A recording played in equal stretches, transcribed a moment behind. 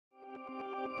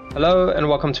Hello and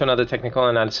welcome to another technical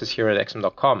analysis here at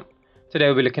xm.com. Today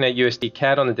we'll be looking at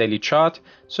USDCAD on the daily chart.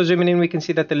 So zooming in, we can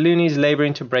see that the loonie is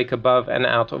laboring to break above and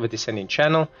out of a descending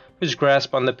channel whose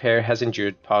grasp on the pair has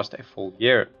endured past a full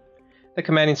year. The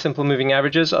commanding simple moving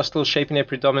averages are still shaping a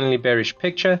predominantly bearish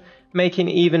picture, making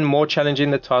even more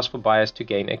challenging the task for buyers to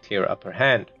gain a clear upper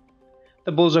hand.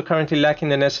 The bulls are currently lacking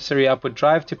the necessary upward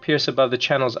drive to pierce above the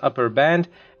channel's upper band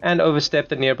and overstep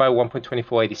the nearby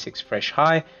 1.2486 fresh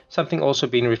high, something also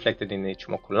being reflected in the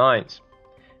Ichimoku lines.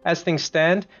 As things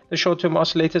stand, the short-term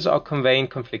oscillators are conveying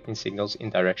conflicting signals in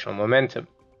directional momentum.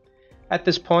 At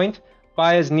this point,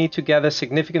 buyers need to gather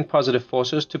significant positive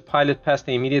forces to pilot past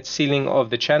the immediate ceiling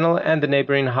of the channel and the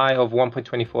neighboring high of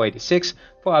 1.2486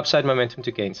 for upside momentum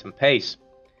to gain some pace.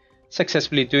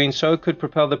 Successfully doing so could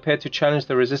propel the pair to challenge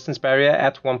the resistance barrier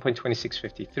at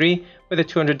 1.2653, where the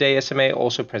 200-day SMA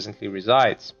also presently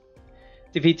resides.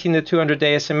 Defeating the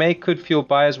 200-day SMA could fuel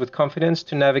buyers with confidence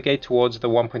to navigate towards the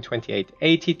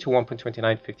 1.2880 to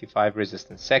 1.2955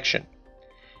 resistance section.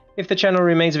 If the channel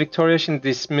remains victorious in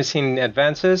dismissing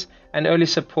advances, an early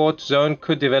support zone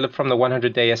could develop from the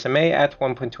 100-day SMA at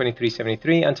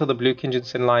 1.2373 until the blue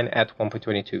Kijun-sen line at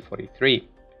 1.2243.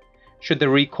 Should the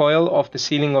recoil of the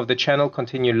ceiling of the channel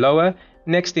continue lower,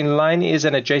 next in line is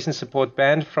an adjacent support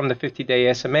band from the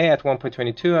 50-day SMA at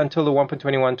 1.22 until the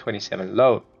 1.2127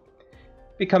 low.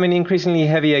 Becoming increasingly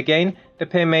heavy again, the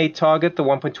pair may target the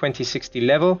 1.2060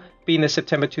 level, being the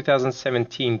September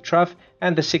 2017 trough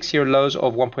and the 6-year lows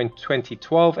of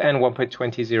 1.2012 and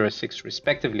 1.2006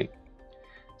 respectively.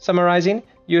 Summarizing,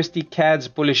 USDCAD's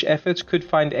bullish efforts could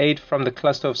find aid from the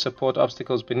cluster of support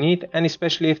obstacles beneath, and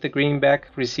especially if the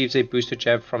greenback receives a booster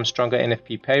jab from stronger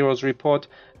NFP payrolls report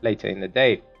later in the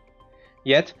day.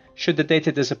 Yet, should the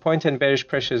data disappoint and bearish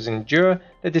pressures endure,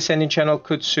 the descending channel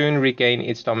could soon regain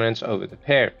its dominance over the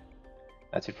pair.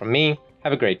 That's it from me.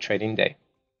 Have a great trading day.